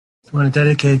I want to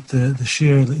dedicate the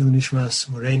shir Le'il Nishmas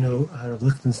Moreno out of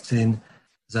Liechtenstein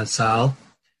Zatzal.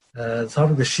 The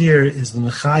topic of the shir is the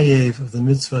mechayev of the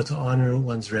mitzvah to honor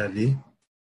one's Rebbe.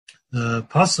 The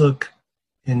pasuk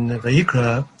in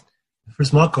Vayikra, the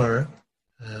first makor,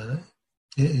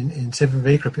 in Sefer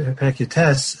Vayikra Perek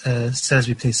Yutes, says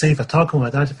we play seif atakum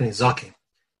adartifnei zakin.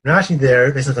 Rashi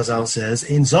there, Beis Chazal says,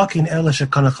 "Ein zakin ela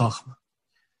shekana chachma."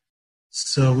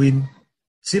 So it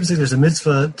seems like there's a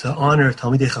mitzvah to honor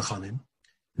Talmidei Chachamim.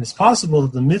 And it's possible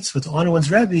that the mitzvah to honor one's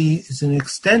Rebbe is an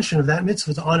extension of that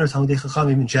mitzvah to honor Talmidei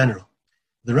Chachamim in general.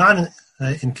 The Ran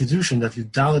in Kedushin, that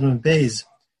Dalet and Beis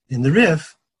in the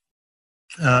Rif,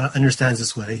 understands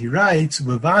this way. He writes,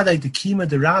 "V'vadai dekima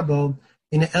derabo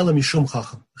in ela mishum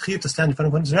chacham." The chiyuv to stand in front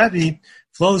of one's Rebbe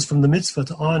flows from the mitzvah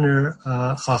to honor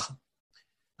chacham.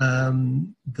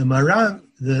 The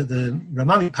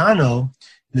Ramami Pano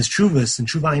in his Chuvas in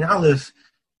Chuva Ein Aleph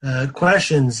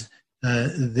questions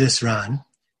this Ran.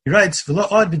 He writes,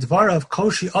 "V'lo od b'dvarav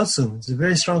koshi atzum." It's a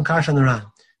very strong kash on the Ran.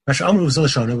 Rashi Amru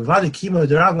Zilashona, "V'vadai kima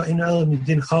derabo in ela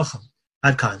midin chacham."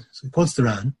 Adkan. So he quotes the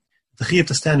Ran. The chiyuv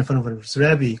to stand in front of his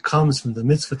Rebbe comes from the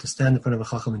mitzvah to stand in front of a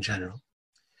chacham in general.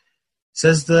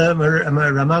 Says the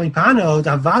Ramami Pano,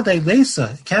 "Davadai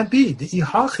leisa." It can't be. The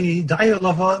ihachi daya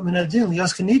lava minadin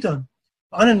liyaskanidon.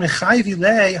 Anan mechayvi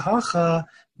le hacha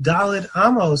dalid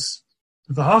amos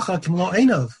v'hacha kimlo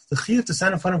einov. The chiyuv to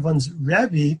stand in front of one's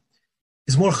Rebbe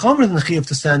is more chomer than the chiyuv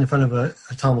to stand in front of a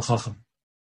Talmud Chacham.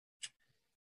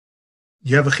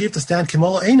 You have a chiyuv to stand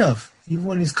kimlo einov, even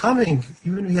when he's coming,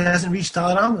 even if he hasn't reached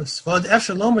dalid amos.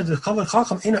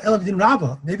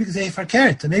 Maybe because they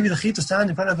farkeret. Maybe the chiyuv to stand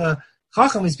in front of a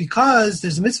Chacham is because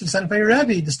there's a mitzvah to stand in front of your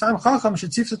Rebbe. The stam Chacham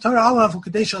should tzif the Torah alav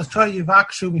u'kadesh al Torah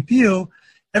yivakshu mipiu.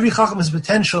 Every Chacham is a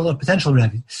potential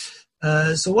Rebbe.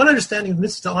 So one understanding of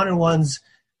mitzvah to honor one's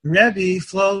Rebbe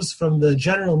flows from the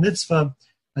general mitzvah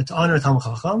to honor a Talmid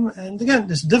Chacham. And again,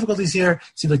 there's difficulties here. It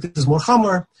seems like this is more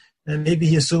chomer, and maybe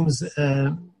he assumes,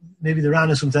 maybe the Ran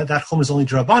assumes that chomer is only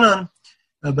D'Rabbanan.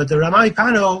 But the Ramai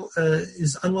Pano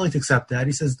is unwilling to accept that.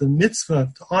 He says the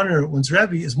mitzvah to honor one's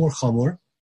Rebbe is more chomer.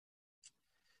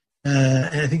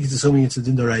 And I think he's assuming it's a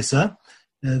din d'oraisa,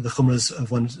 the chumras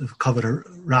of one's covered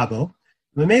Rabbo.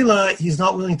 Mamela, he's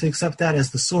not willing to accept that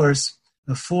as the source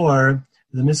for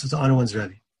the mitzvah to honor one's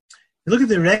Rebbe. You look at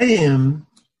the Re'im,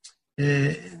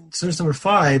 source number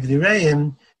 5, the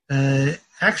Re'im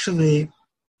actually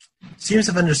seems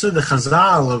to have understood the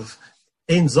chazal of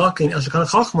Ein Zakin El Shekana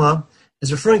Chachma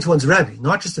as referring to one's Rebbe,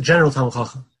 not just the general Talmud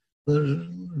Chacham. The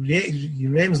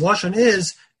Re'im's lashon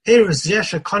is it's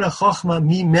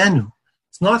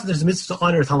not that there's a mitzvah to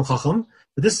honor a Talmid Chacham,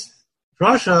 but this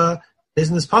Rasha,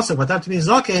 based on this pasuk, what that to be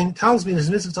zaken, tells me there's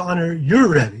a mitzvah to honor your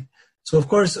Rebbe. So, of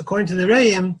course, according to the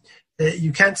Re'im,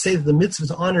 you can't say that the mitzvah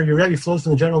to honor your Rebbe flows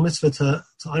from the general mitzvah to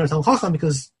honor Talmid Chacham,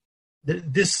 because there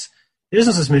is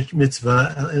no such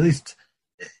mitzvah.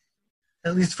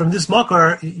 At least from this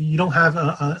makar, you don't have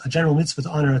a general mitzvah to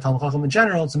honor a Talmid Chacham in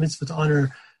general. It's a mitzvah to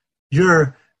honor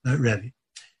your Rebbe.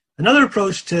 Another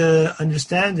approach to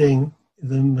understanding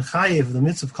the mechayev, the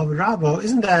mitzvah of kavod Rabbo,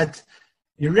 isn't that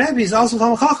your Rebbe is also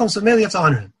Talmid Chacham, so maybe you have to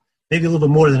honor him. Maybe a little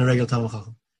bit more than a regular Talmid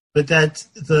Chacham. But that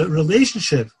the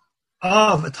relationship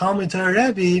of a Talmid to a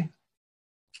Rebbe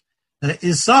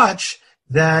is such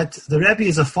that the Rebbe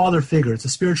is a father figure, it's a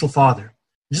spiritual father.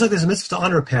 Just like there's a mitzvah to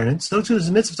honor a parent, so too there's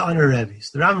a mitzvah to honor Rebbe's.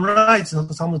 The Ram writes in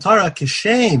the Talmud Torah,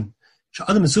 Kishem,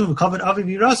 Sha'adam Mitzuv kavod aviv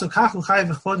yiraso, kach u'chayev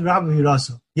v'chvod Rabbo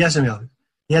yiraso. Yes, I'm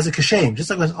He has a kashem. Just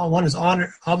like one is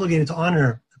obligated to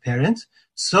honor a parent,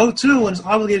 so too one is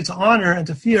obligated to honor and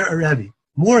to fear a Rebbe,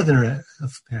 more than a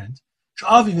parent.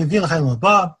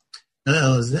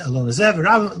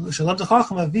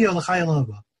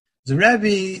 The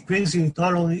Rebbe brings you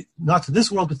not to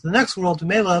this world, but to the next world, to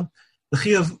Mela. The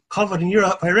chiyuv covered in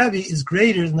Europe by Rebbe is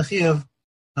greater than the chiyuv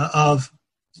of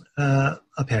a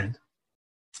parent.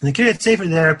 And the Kiryat Sefer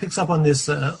there picks up on this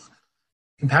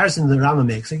comparison the Rama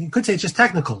makes. Like, you could say it's just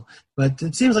technical, but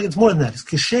it seems like it's more than that. It's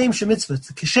kishem shemitzvah. It's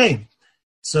a kishem.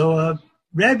 So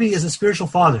Rebbe is a spiritual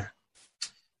father.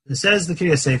 It says the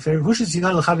Kiryat Sefer, Hushis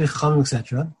Yigan l'chavi chachamim,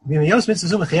 etc. V'yos mitzvah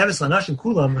zum chayavis l'anashim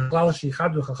kulam v'klal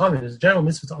sheyichabdu chachamim. There's a general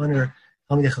mitzvah to honor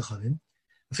Talmidei Chachamim.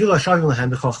 Afilu hashavim lehem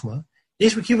b'chochma.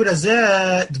 Yesh b'kivud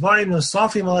hazeh dvarim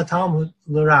nosafim ala Talmud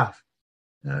l'rav.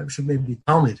 Should maybe be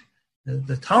Talmud.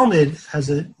 The Talmud has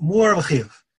more of a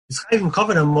chiyuv. It's chayvim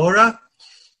covered a mora.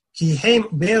 A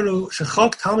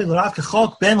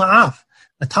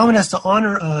Talmud has to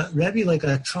honor a Rebbe like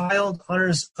a child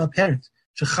honors a parent.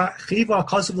 Not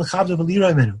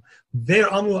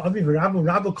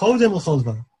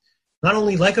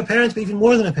only like a parent, but even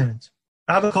more than a parent.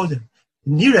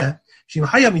 Shim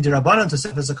Hayam Midirabanan to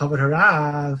Sefes a Kavod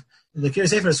Harav. The Kirei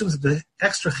Sefer assumes that the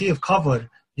extra chi of Kavod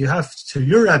you have to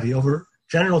your Rebbe over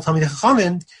general Talmidei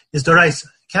Chachamim is Doraisa.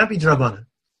 It can't be Dirabanan.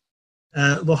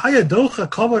 Lo Haya Docha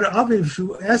Kavod Aviv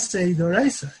Shu Esei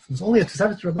Doraisa. If it was only a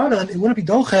Tosefes Dirabanan, it wouldn't be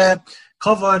Docha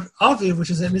Kavod Aviv,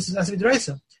 which is a Mrs. Esei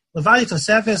Doraisa. Lavali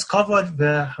Tosefes Kavod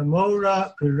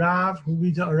VeHamora Pirav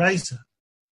Hu Doraisa.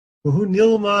 Who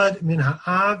nilmad min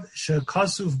ha'av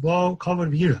shekasuf bo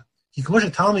kavod v'yira. He k'moshe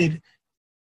talmid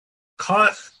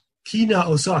kina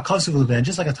oso akasuf l'ben,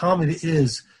 just like a talmid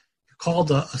is called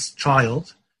a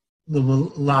child, the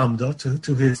lambda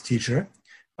to his teacher.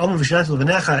 Amar v'shenet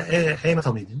l'venecha heim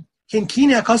talmidim. Kin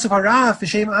kina akasuf harav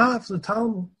v'shem av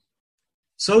l'talmud.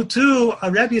 So too,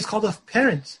 a rebbe is called a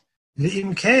parent.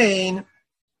 V'im kein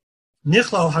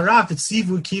Nichlal harav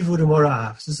v'tzivu kivu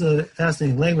d'morav. This is a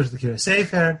fascinating language of the Kirei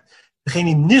Sefer.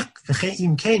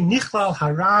 V'chein kein nichlal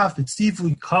harav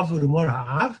v'tzivu kivu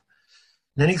d'morav.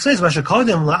 Then he explains, "Masha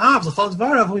kodem la'av l'chol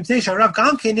dvarav u'mipnei sharav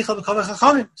gam kein nichlal b'kavod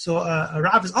chachamim." So a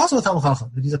rav is also a talmid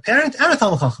chacham, but he's a parent and a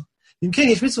talmid chacham. V'im kein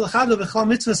yesh mitzvah l'chadlo b'chol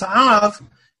mitzvahs ha'av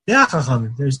v'ach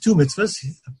chachamim. There's two mitzvahs.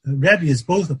 A rebbe is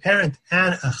both a parent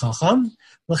and a chacham.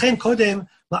 V'chein kodem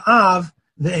la'av.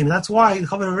 That's why the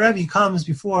kavod of Rebbe comes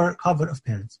before kavod of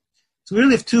parents. So we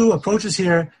really have two approaches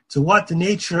here to what the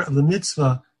nature of the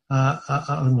mitzvah, of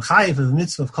the mechayev of the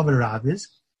mitzvah of kavod Rav is.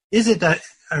 Is it that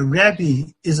a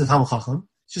Rebbe is a Talmid Chacham?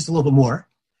 It's just a little bit more.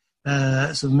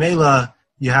 So Mela,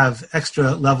 you have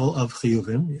extra level of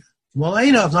chiyuvim.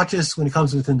 Malaina, not just when it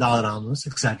comes within Dalet Amos,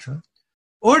 etc.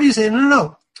 Or do you say,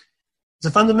 no. It's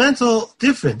a fundamental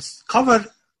difference. Kavod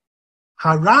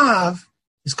Harav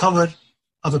is kavod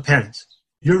of a parent.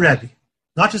 Your Rebbe,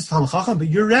 not just Talmid Chacham, but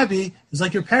your Rebbe is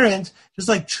like your parent. Just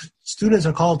like students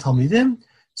are called Talmidim,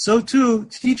 so too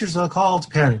teachers are called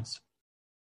parents.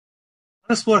 I want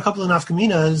to explore a couple of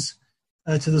nafkaminas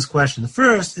to this question. The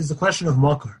first is the question of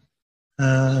Makor.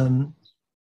 The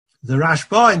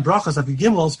Rashba in Brachos Api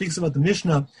Gimel speaks about the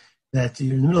Mishnah that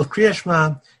you're in the middle of Kriya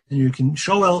Shema and you can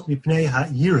shoel mipnei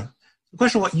ha'yira. The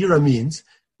question of what yira means,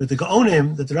 but the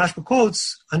Gaonim that the Rashba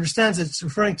quotes understands it's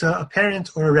referring to a parent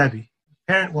or a Rebbe.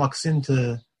 Parent walks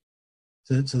into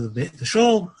the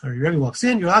shul, or your Rebbe walks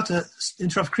in, you're allowed to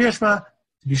interrupt Kriya Shema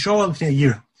to be shoel b'fnei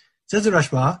yira. Says the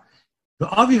Rashba,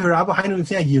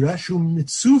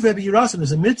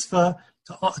 there's a mitzvah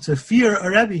to fear a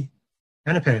Rebbe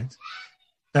and a parent.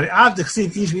 By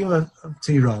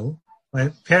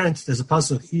parent, there's a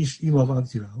pasuk ish imo av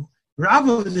tiro.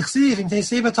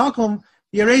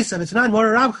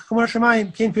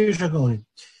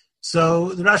 So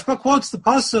the Rashba quotes the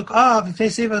pasuk of Ifnei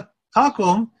Seva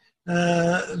Takum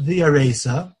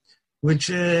v'Yaresa, which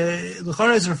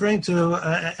L'chora is referring to,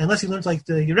 unless you learned like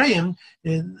the Yereim,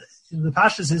 in the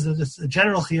Pashtus is that it's a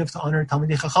general chiyuv to honor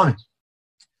Talmidei Chachamim.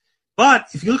 But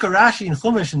if you look at Rashi in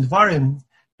Chumash and Dvarim,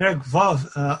 Perek Vav,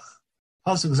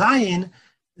 pasuk Zayin,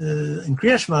 in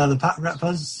Kriya Shema, the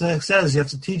pasuk says you have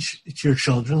to teach your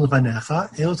children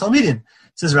Levanecha Elo Talmidim.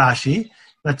 Says Rashi,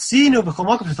 Matzinu b'chol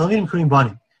makom shetalmidim kurim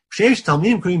banim. Sheesh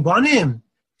talmidim kurim banim.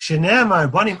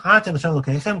 Shenemar banim atem l'shem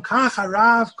lokechem. Kach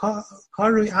harav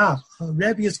karui av.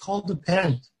 Rebbe is called the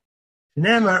parent.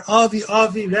 Shenemar avi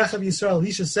rechav Yisrael.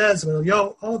 Elisha says,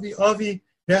 yo avi rechav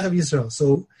Yisrael.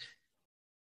 So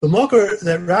the makor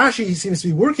that Rashi seems to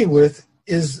be working with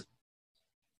is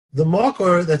the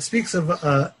makor that speaks of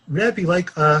a Rebbe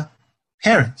like a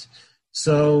parent.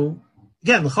 So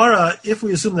again, l'chara, if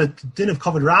we assume that the din of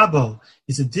kavod Rabbo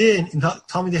is a din in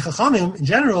Talmidei Chachamim in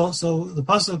general, so the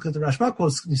pasuk that the Rashba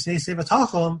quotes, Nisnei Seva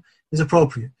Talchom, is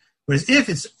appropriate. Whereas if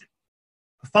it's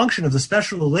a function of the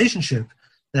special relationship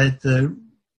that the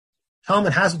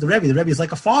Talmud has with the Rebbe is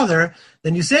like a father,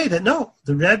 then you say that no,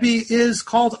 the Rebbe is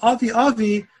called Avi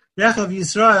Rechav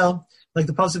Yisrael, like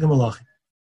the pasuk in Malachi.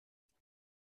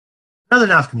 Another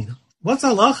nafkamina. What's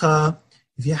halacha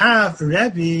if you have a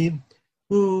Rebbe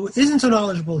who isn't so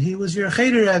knowledgeable? He was your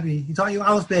Cheder Rebbe. He taught you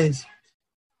Aleph Beis.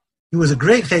 He was a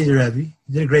great Cheder Rebbe.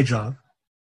 He did a great job.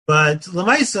 But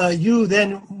Lamaisa, you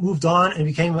then moved on and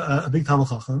became a big Talmid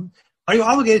Chacham. Are you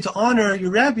obligated to honor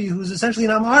your Rebbe who's essentially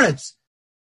an Am Haaretz?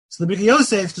 So the Birkei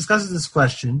Yosef discusses this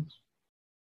question.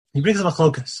 He brings a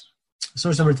machlokas.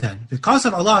 Source number 10. Because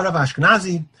of Allah Rav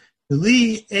Ashkenazi,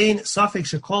 Li ein safek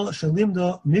shekol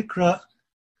shalimdo mikra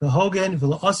kahogen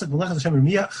v'la'asak v'lechat Hashem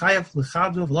R'miyah chayav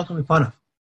l'chadu v'lakam v'panav.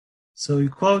 So he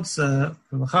quotes from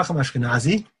Chacham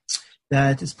Ashkenazi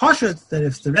that it's pashut that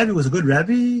if the Rebbe was a good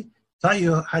Rebbe, taught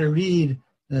you how to read,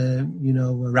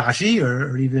 Rashi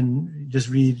or even just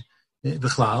read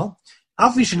Bichlal.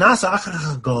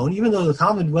 Even though the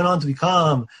Talmud went on to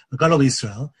become a Gadol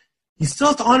Yisrael, he still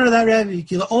has to honor that Rebbe.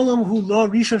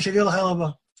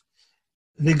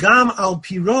 V'gam al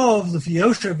pirov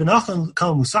l'fiyosher v'nachon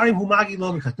kal musarim hu magi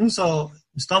lo v'katnuso.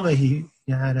 Mistama, he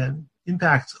had an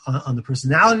impact on the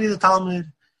personality of the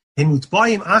Talmud.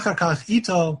 Hemutbayim achar kach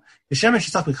ito. So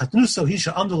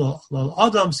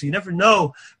you never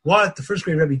know what the first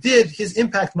grade Rebbe did. His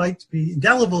impact might be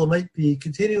indelible. It might be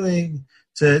continuing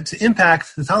to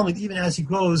impact the Talmud even as he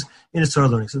grows in his Torah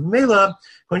learning. So Mela,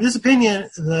 according to this opinion,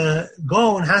 the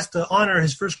Gaon has to honor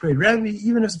his first grade Rebbe,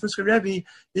 even if the first grade Rebbe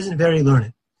isn't very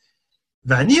learned.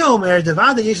 The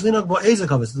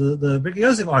Birkei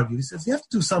Yosef argues, says you have to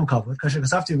do some kavod. Kasher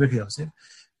kasafti Birkei Yosef.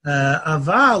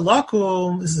 Aval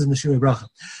lakum, this is in the Shirei Bracha.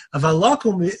 Aval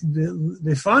lakum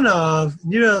b'fanav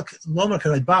nira lomer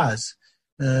karat baz.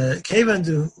 Kevan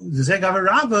du ze gaver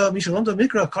rabba mishalom do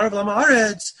mikra karav lama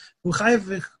aretz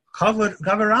uchayev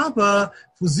gaver rabba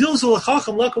fuzilzul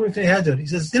chacham lakum ifnei heder. He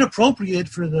says it's inappropriate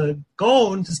for the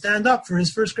Gaon to stand up for his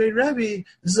first grade Rebbe.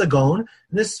 This is a Gaon,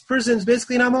 and this person is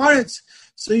basically an amaretz.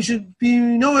 So you should be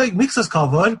knowing mixas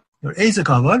kavod or eza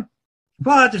kavod,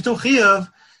 but there's no chiyuv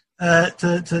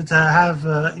to have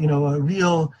a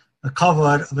real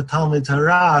kavod of a Talmud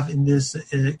Harav in this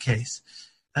case.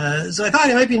 So I thought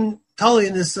it might be totally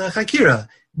in this chakira,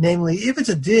 namely if it's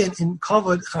a din in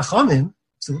kavod chachamim,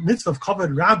 so mitzvah of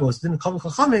kavod rabos, din of kavod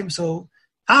chachamim. So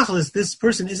Achlis, this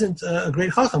person isn't a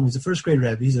great chacham. He's a first grade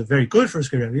Rebbe. He's a very good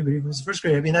first grade Rebbe, but he was a first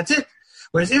grade Rebbe, and that's it.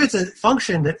 Whereas if it's a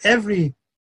function that every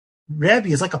Rebbe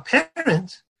is like a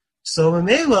parent, so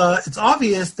Mamela, it's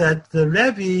obvious that the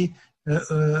Rebbe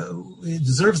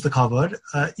deserves the kavod,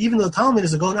 even though the Talmud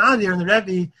is a Gaon Adir and the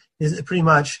Rebbe is pretty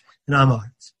much an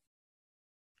Amaretz.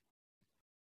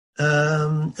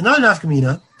 Another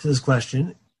nafkamina to this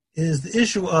question is the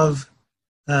issue of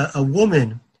a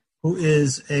woman who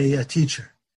is a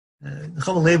teacher.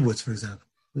 Nechama Leibowitz, for example,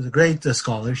 was a great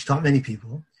scholar. She taught many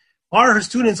people. Are her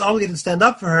students obligated to stand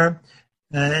up for her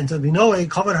and to be no a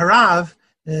kavod harav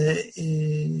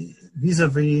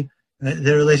vis-a-vis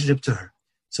their relationship to her?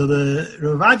 So the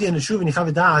Rav Ovadia in the Shuv and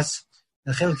Yechav Das,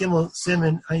 Chelik Gimel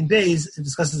Siman Ayin Beis,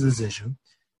 discusses this issue.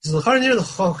 He says, "L'char near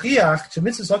l'chochiach to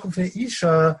mitzvah sakum for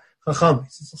isha chacham."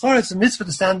 L'char it's a mitzvah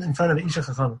to stand in front of an isha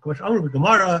chacham. K'vash Amru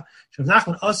b'Gemara, Shav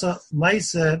Nachman Asa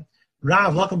Ma'aseh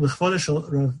Rav Lakum b'Chvodah Shel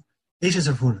Rav Eishes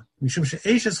Rav Huna. Mishum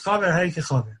she'Eishes chaver hari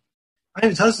kechaver.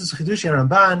 Ayin v'Tosfos Chidushi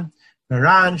Ramban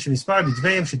Baran shemispar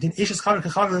b'Dveiim shedin Eishes chaver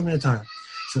kechaver min Torah.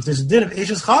 So if there's a din of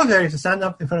Eishes chaver, you have to stand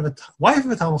up in front of a wife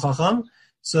of a Talmud Chacham.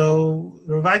 So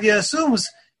Rav Ovadia assumes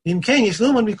if the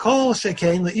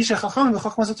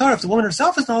woman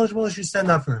herself is knowledgeable, she should stand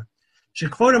up for her.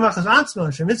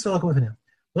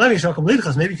 Maybe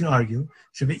you can argue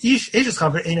it's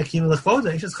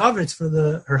for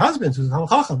her husband who's Talmud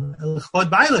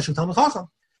Chacham.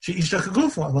 Since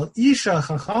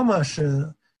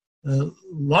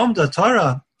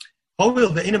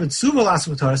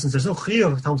there's no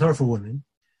chiyuv of Talmud Torah for women.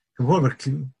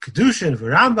 Kedushin,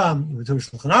 Rambam,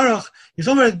 Shulchan Aruch. You're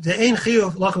talking about the ein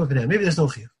chiyuv lakum b'nei. Maybe there's no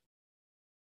chiyuv.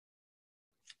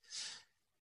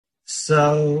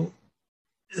 So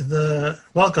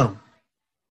welcome.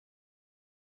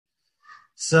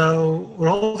 So we're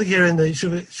holding here in the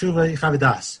Shuva Yechav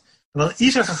Das. Well,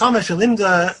 isha chachama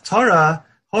shelimda Torah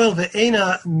hoil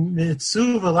ve'ena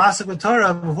mitzuva lasak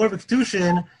b'Torah b'vor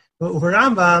b'kedushin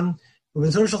u'Rambam. When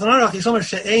you say Sefer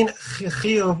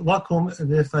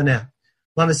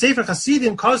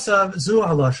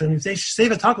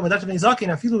Takum, that's when Zakin.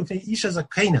 I feel like Isha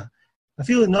Zakena. I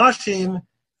feel Nashim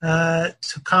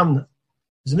to come.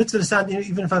 There's a mitzvah to stand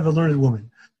even if I have a learned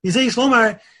woman. You say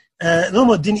Shlomar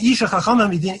Lomo Din Isha Chachama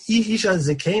Midin Isha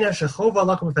Zakena Shechova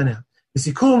Lakum Faneh. The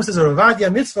Sikum says Rav Ovadia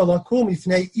mitzvah Lakum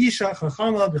Ifnei Isha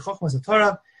Chachama b'Chochmas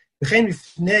HaTorah v'chein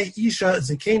Ifnei Isha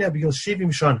Zakena b'Gil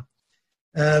Shivim Shana.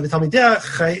 So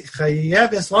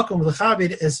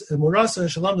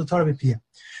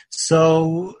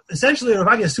essentially, Rav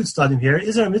Ovadia suits studying here.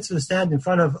 Is there a mitzvah to stand in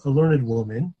front of a learned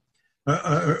woman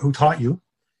who taught you?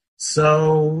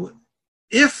 So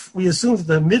if we assume that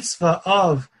the mitzvah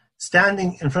of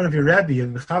standing in front of your Rebbe,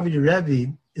 of your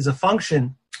Rebbe, is a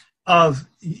function of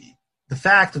the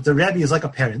fact that the Rebbe is like a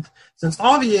parent, so it's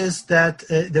obvious that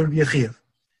there would be a chiyuv.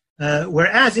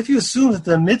 Whereas if you assume that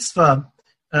the mitzvah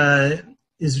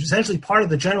is essentially part of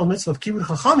the general mitzvah of Kibbud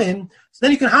Chachamim, so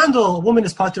then you can handle a woman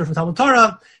is patur from Talmud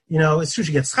Torah. It's true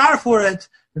she gets schar for it,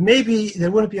 but maybe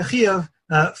there wouldn't be a chiyuv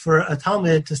for a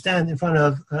Talmud to stand in front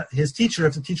of his teacher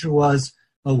if the teacher was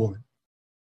a woman.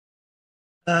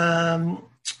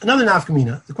 Another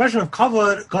nafkamina, the question of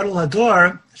kavod gadol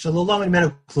hador shalolam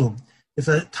menu klum. If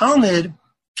a Talmud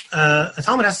has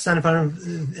to stand in front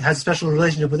of, has a special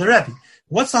relationship with a Rebbe.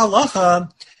 What's the halacha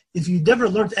if you never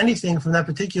learned anything from that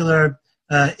particular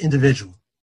individual?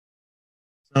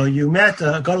 So you met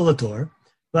Gadol Ador,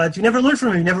 but you never learned from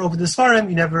him. You never opened the Sfarim.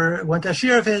 You never went to a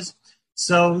shir of his.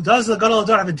 So does the Gadol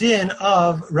Ador have a din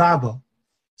of Rabbo?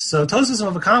 So Tosfos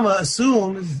of Avakama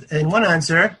assumes in one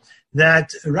answer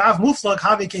that Rav Muflag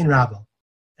Havik in Rabbo.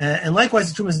 And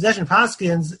likewise, the Trumas Hadeshin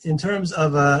Paskins, in terms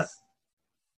of a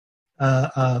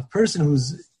person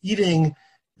who's eating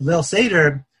Leil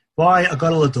Seder by a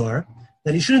Gadol Ador,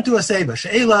 that he shouldn't do a Seba.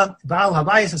 She'ela, Baal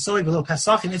Habayis Asoi, Below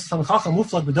Pesachim, Yitzchak Tamachacham,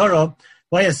 Muflag Bedoro,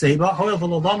 by a Seba, Hoil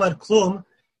Velo Lamad Klum,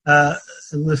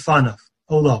 Lefanav,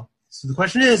 Olo. So the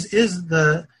question is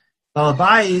the Baal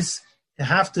Habayis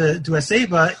have to do a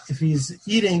Seba if he's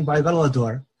eating by Gadol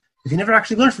Ador, if he never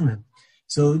actually learned from him?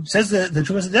 So says the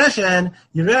Trumas Hadeshin,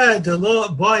 Yired the lo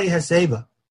boy haseba.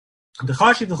 The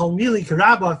chashiv the whole mili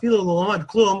karaba afilu lo lamad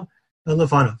klum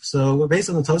lefanav. So based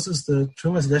on the Tosfos, the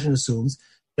Trumas Hadeshin assumes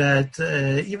that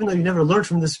even though you never learned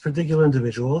from this particular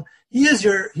individual, he's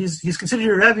considered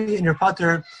your Rebbe and your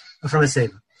pater from a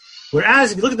seba.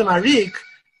 Whereas if you look at the Marik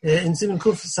in Siman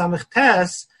Kuf Samech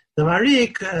Tes, the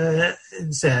Marik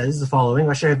says the following: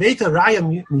 Asher Beita Raya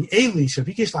mi Eli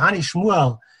Shavikish Lahani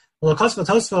Shmuel Lokosva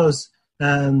Tosfos.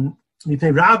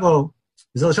 Between Rabbo,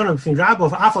 between Rabbo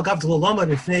of Afal Gav to Lomad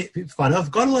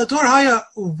Bifanav, Gadol Ador Haya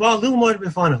Uva Lilmod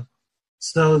Bifanav.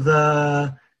 So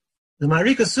the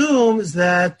Marik assumes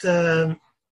that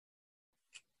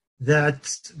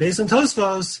based on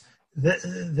Tosfos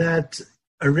that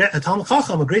a Talmud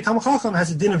Chacham, a great Talmud Chacham,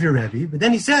 has a din of your Rebbe, but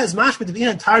then he says Mashbet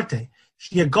B'Inan Tarte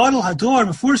Shia Gadol Hador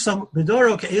Mefursam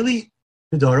Bedoro Ke'eli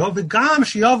Bedoro V'Gam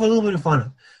Shiyav Lilmod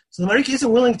Bifanav. So the Marik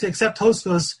isn't willing to accept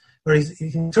Tosfos, or he's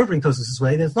interpreting Tosfos this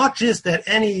way, that it's not just that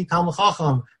any Talmud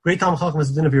Chacham, great Talmud Chacham, has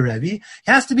a din of your Rebbe. It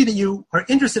has to be that you are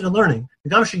interested in learning.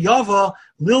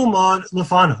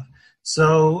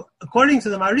 So, according to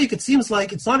the Marik, it seems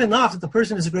like it's not enough that the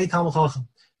person is a great Talmud Chacham.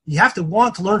 You have to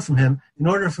want to learn from him in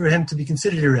order for him to be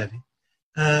considered your Rebbe.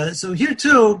 So here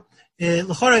too,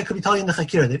 L'chora could be telling the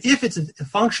Chakira that if it's a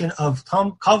function of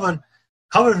Kavod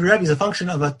Rebbe is a function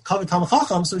of a Kavod Talmud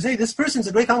Chacham, so we say this person is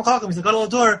a great Talmud Chacham, he's a Gadol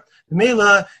Ador,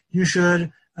 Mela, you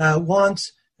should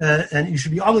want and you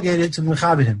should be obligated to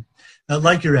mechabed him,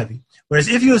 like your Rebbe. Whereas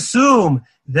if you assume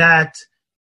that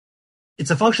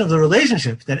it's a function of the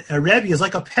relationship, that a Rebbe is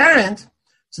like a parent,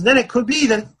 so then it could be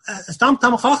that a Stam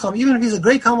Talmud Chacham, even if he's a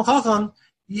great Talmud Chacham,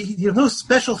 you have no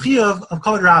special chiyuv of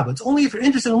Kavod Rabba. It's only if you're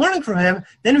interested in learning from him,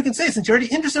 then we can say, since you're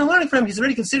already interested in learning from him, he's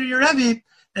already considered your Rebbe,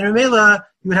 and Mela,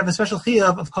 you would have a special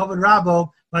chiyuv of Kavod Rabba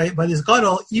by this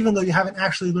Gadol, even though you haven't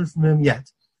actually learned from him yet.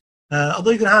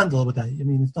 Although you can handle with that. I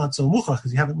mean, it's not so muchach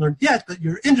because you haven't learned yet, but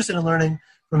you're interested in learning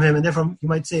from him, and therefore you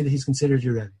might say that he's considered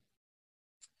your Rebbe.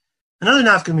 Another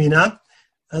nafkamina,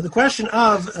 the question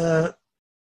of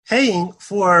paying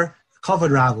for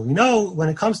Kavod Rabba. We know when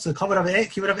it comes to Kavod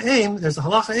Rabba Aim, there's the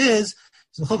halacha is,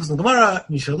 so the in the Gemara,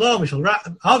 Mishal Lo, Mishal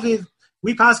Aviv,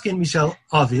 we paskin Mishal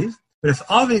Aviv, but if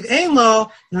Aviv Aim Lo,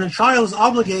 then the child is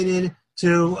obligated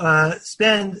to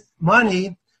spend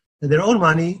money, their own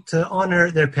money, to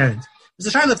honor their parent.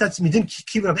 There's a shayla if that's midin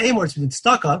kibbut aim or it's midin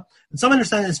staka, and some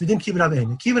understand that it's midin kibbut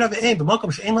aim. Kibbut aim, but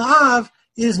makom she'ein la'av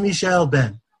is Mishal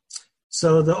Ben.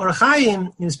 So the Orach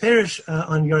Chaim in his parish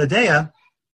on Yoredeya,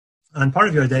 on part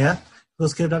of Yoredeya,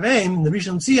 goes kibbut aim, in the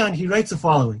Rishon Tzion, he writes the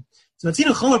following. So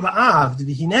Atzinu chomer ba'av,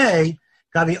 v'hinei,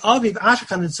 gavi aviv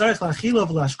ashkan l'tzarech la'achilo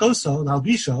v'la'ashkoso,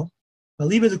 la'albisho,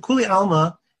 v'liba de kuli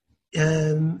alma,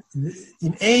 in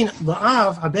ein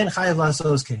la'av haben chayav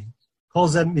la'asos kein.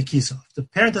 Calls them mikiso. If the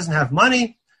parent doesn't have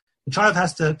money, the child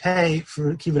has to pay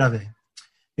for kibbut avei.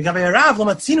 V'gavei Rav lo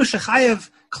matzinu shechayev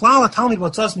klal hatalmid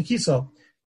b'otzos mikiso.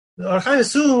 The Orach Chaim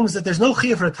assumes that there's no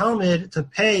chiyuv for a talmid to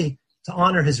pay to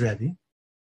honor his rebbe,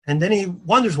 and then he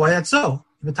wonders why that's so.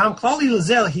 If a tam klali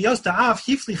lezel hiyos da'av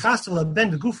hifli chastav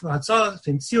laben beguf v'hatzos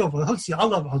v'imtzio v'hotzi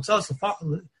Allah v'hotzos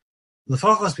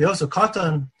l'fachos b'yoso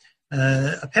katan.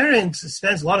 A parent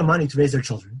spends a lot of money to raise their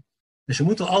children.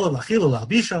 Neshemuto Allah l'achilo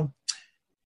l'albisho.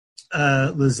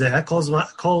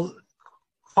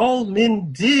 Kol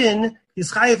min din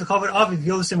is chayev v'kavod aviv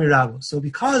yosem mirabo. So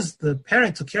because the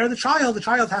parent took care of the child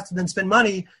has to then spend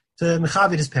money to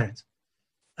mechavit his parent.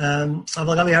 Aval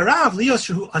gavi harav lios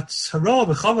shehu atzaro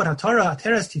v'chavod haTorah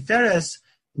ateres tiferes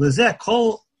lezeh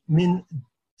kol min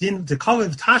din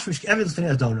dekavod tashmish ke'eved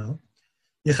l'fnei adono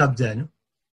yichabdenu.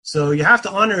 So you have to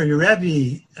honor your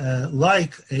Rebbe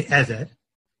like a Eved.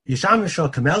 Yisham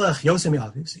Yishal Kamelech Yosem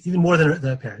Aviv, even more than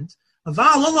the parent. But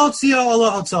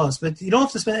you don't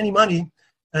have to spend any money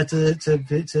to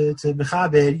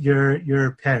mechabed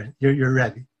your parent, your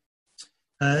Rebbe.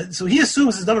 So he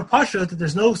assumes as Davar Pasha that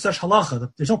there's no such halacha,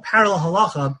 that there's no parallel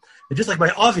halacha. That just like by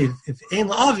Aviv, if Ein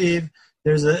LaAviv,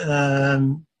 there's a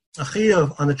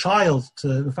chiyuv on the child to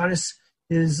mefaris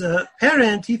his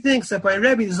parent, he thinks that by a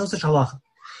Rebbe there's no such halacha.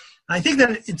 I think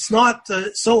that it's not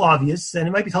so obvious, and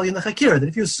it might be telling in the Chakira, that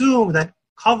if you assume that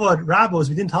Kavod Rabos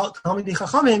within Talmidei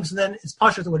Chachamim, so then it's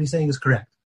partial to what he's saying is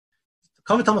correct.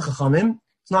 Kavod Talmidei Chachamim,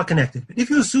 it's not connected. But if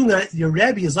you assume that your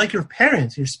Rebbe is like your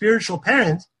parent, your spiritual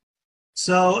parent,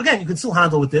 so again, you can still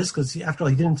handle with this, because after all,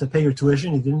 he didn't pay your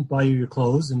tuition, he didn't buy you your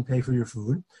clothes and pay for your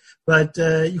food. But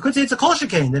you could say it's a kol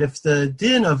shekain, that if the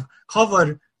din of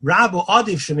Kavod Rabo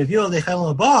Adif Shemivil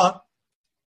Lechel Haba,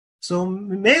 so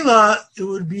Mela, it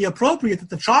would be appropriate that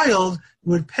the child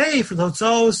would pay for the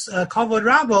Hotzos Kavod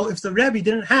Rabo if the Rebbe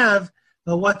didn't have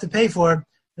what to pay for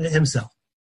himself.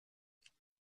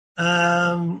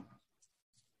 Another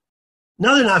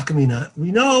nafkamina,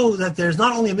 we know that there's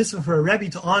not only a mitzvah for a Rebbe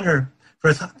to honor,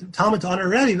 for a Talmud to honor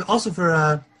a Rebbe, but also for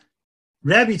a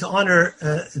Rebbe to honor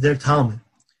their Talmud.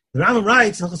 The Rambam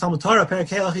writes in Hilchos Talmud Torah, Perek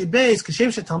Hei Beis, Kashem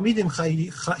sheTalmidim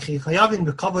chayavim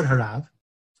bekavod harav,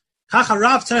 kach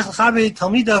harav tzarich l'chavei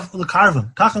talmidav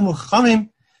u'lekarvam, kach ha'muchachamim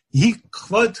yihi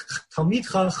kvod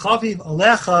talmidcha chaviv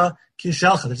alecha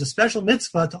kishelcha. There's a special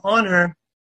mitzvah to honor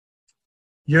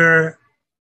your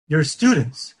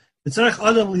students. V'tzarich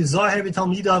adam lizaher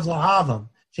b'talmidav l'havam,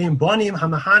 she'im banim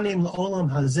hamahanim l'olam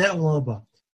hazeh u'l'haba.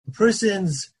 The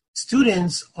person's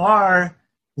students are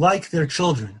like their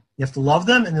children. You have to love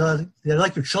them, and they're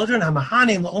like your children.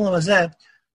 Hamahanim l'olam hazeh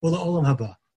u'l'olam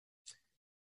haba.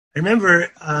 I remember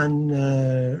on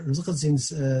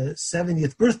Rizulchin's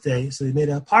 70th birthday, so he made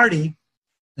a party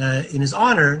in his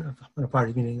honor. Not a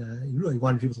party, meaning he really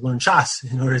wanted people to learn Shas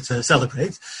in order to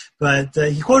celebrate. But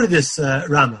he quoted this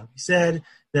Rama. He said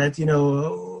that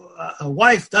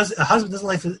a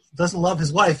husband doesn't love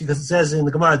his wife because it says in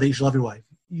the Gemara that you should love your wife.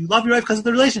 You love your wife because of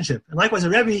the relationship, and likewise, a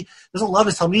Rebbe doesn't love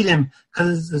his Talmidim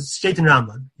because it's Shaitan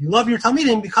Rambam. You love your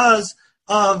Talmidim because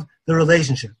of the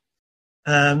relationship.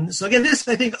 So again, this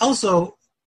I think also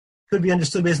could be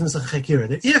understood based on the Chakira,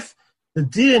 that if the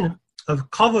din of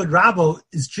Kavod Rabo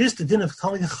is just the din of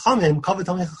Talmidei Chachamim, Kavod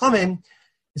Talmidei Chachamim,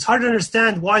 it's hard to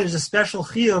understand why there's a special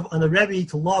chiyuv on the Rebbe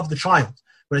to love the child.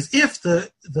 Whereas if the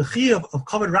chiyuv of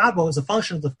Kavod Rabo is a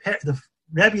function of the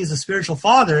Rebbe is a spiritual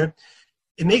father,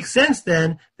 it makes sense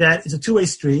then that it's a two-way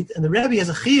street, and the Rebbe has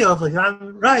a chiyuv, like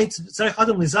Ram writes, Tzarich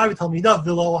Adam Lizari Talmidav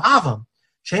V'lo Havam,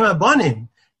 Shema Banim.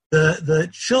 The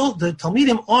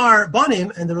Talmidim are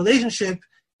Banim, and the relationship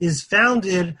is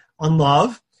founded on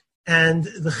love, and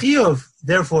the chiyuv,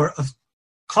 therefore, of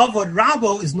Kavod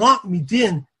Rabo is not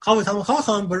midin Kavod Talmid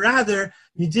Chacham, but rather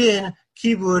midin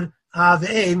Kibud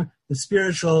Aveim, the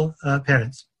spiritual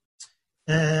parents.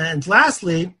 And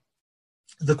lastly,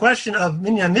 the question of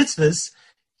Minyan Mitzvahs,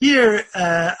 here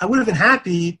I would have been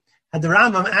happy had the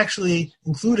Rambam actually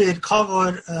included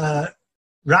Kavod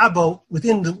Rabo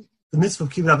within the mitzvah of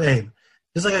Kibud Aveim.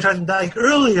 Just like I tried to indicate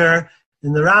earlier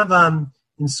in the Rambam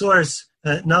in source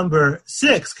number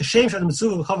 6, Kashem Shad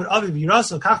Mitzvah of Kavod Aviv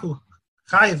Yiraso, Kachu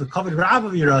Chayiv of Kavod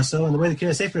Rabo Yiraso, and the way the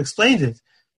Kirei Sefer explained it,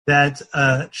 that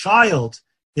a child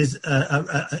is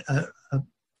a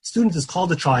student is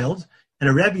called a child, and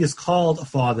a Rebbe is called a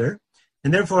father,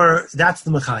 and therefore that's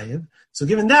the Mechayiv. So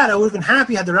given that, I would have been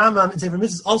happy had the Rambam in Sefer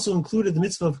Mitzvahs also included the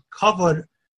mitzvah of Kavod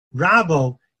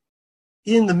Rabo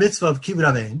in the mitzvah of Kibud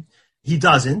Aveim. He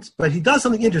doesn't, but he does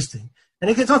something interesting. And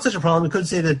it's not such a problem. We could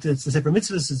say that it's the Sefer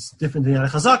Mitzvahs is different than Yad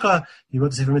Chazaka. He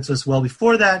wrote the Sefer Mitzvahs well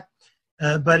before that.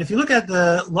 But if you look at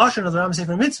the Lashon of the Rambam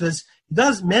Sefer Mitzvahs, he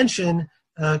does mention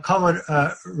Kavod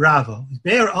Ravo.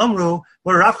 Be'er Amru,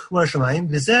 what Rav Chumar Shemayim,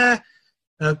 V'zeh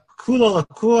Kulo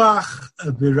Lakuach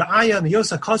B'ra'aya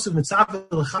Miyosa Kosuv Mitzavah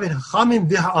L'chavit Chachamim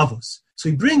V'ha'avos. So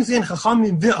he brings in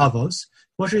Chachamim V'ha'avos,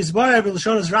 Moshe Yisbayer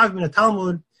B'Lashonos Rav Min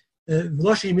HaTalmud,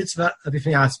 V'loshi Mitzvah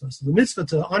B'fnei Atzma. So the mitzvah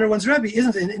to honor one's Rebbe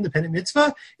isn't an independent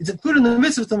mitzvah. It's included in the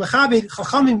mitzvah to Mechabed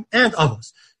Chachamim and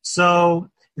Avos. So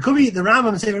it could be the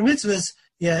Rambam in Sefer Mitzvahs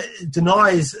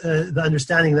denies the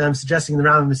understanding that I'm suggesting the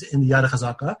Rambam is in the Yad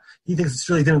Chazaka. He thinks it's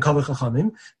really didn't cover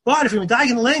Chachamim. But if you're medayik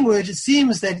in the language, it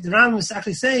seems that the Rambam is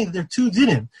actually saying that there are two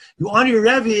dinim. You honor your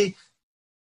Rebbe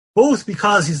both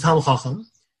because he's a Talmid Chacham,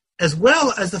 as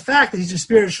well as the fact that he's your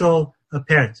spiritual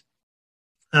parent.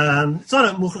 It's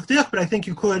not a muchach, but I think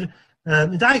you could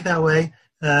medayik that way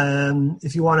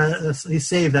if you want to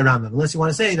save that Rambam. Unless you want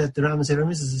to say that the Rambam Sefer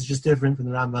Mitzvahs is just different from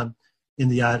the Rambam in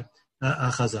the Yad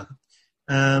Chazaka.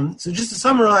 So just to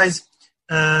summarize,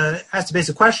 as to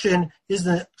basic question, is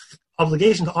the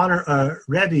obligation to honor a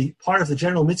Rebbe part of the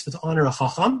general mitzvah to honor a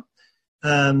Chacham?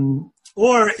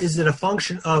 Or is it a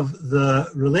function of the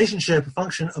relationship, a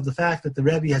function of the fact that the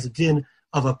Rebbe has a din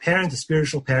of a parent, a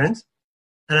spiritual parent?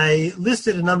 And I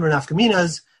listed a number of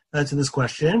nafkaminas to this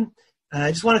question.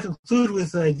 I just want to conclude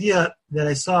with the idea that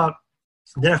I saw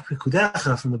Derech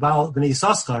Pikudecha from the Baal Bnei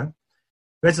Yissaschar,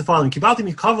 writes the following: Kibalti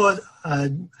mikavod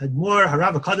Admor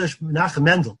Harav HaKadosh Menachem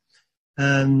Mendel.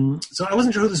 So I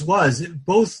wasn't sure who this was.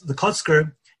 Both the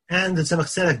Kotzker and the Tzemach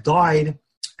Tzedek died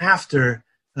after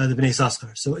the Bnei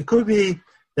Yissaschar. So it could be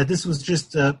that this was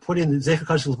just put in, the Zecher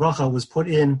Kadosh L'Bracha was put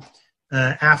in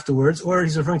afterwards, or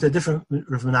he's referring to a different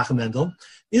Rav Menachem Mendel.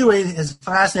 Either way, it's a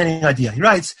fascinating idea. He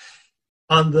writes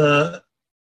on the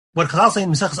what Chazal say in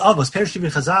Maseches Avos, Perush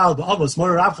Tivri Chazal ba'Avos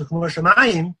Mora Rabcha K'mor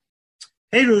Shamayim,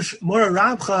 Perush Mora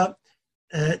Rabcha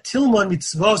Tilmon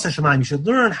Mitzvos HaShamayim. You should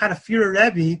learn how to fear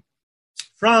a Rebbe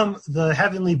from the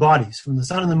heavenly bodies, from the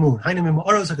sun and the moon. Hainu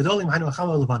Mima'oros HaGadolim, Hainu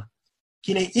Achama Levana.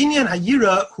 Kine Inyan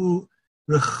Hayira Hu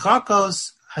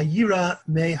Rechakos Hayira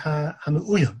Me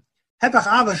HaMe'uyam. Hepach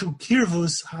Ava Shu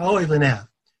Kirvus Ha'oiv Leneav.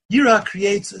 Yira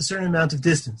creates a certain amount of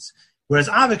distance, whereas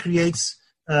Ava creates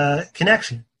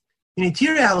connection. The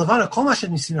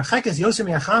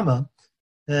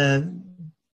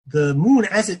moon,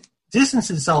 as it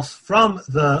distances itself from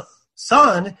the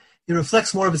sun, it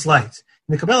reflects more of its light.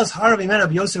 As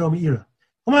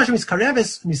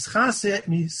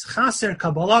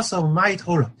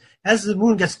the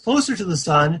moon gets closer to the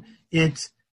sun, it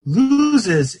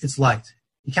loses its light.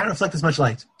 You can't reflect as much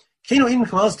light. The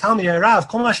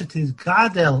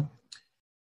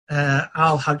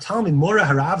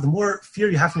more fear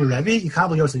you have from your Rebbe, you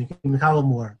can kabel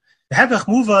more. And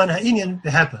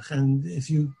if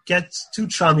you get too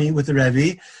chummy with the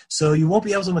Rebbe, so you won't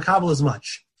be able to makabel as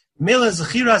much. Chazal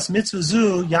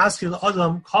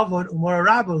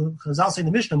say in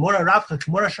the Mishnah,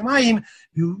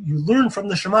 you learn from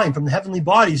the Shemayim, from the heavenly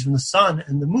bodies, from the sun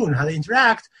and the moon, how to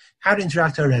interact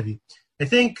to our Rebbe. I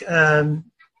think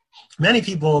many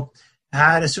people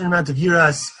had a certain amount of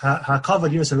yiras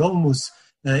hakavod, yiras haromus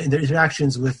in their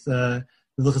interactions with Chazin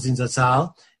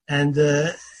Zatzal, and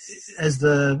as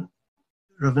the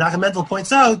Rav Menachem Mendel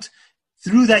points out,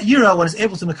 through that yira, one is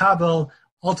able to makabel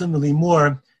ultimately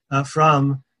more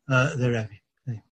from the Rebbe.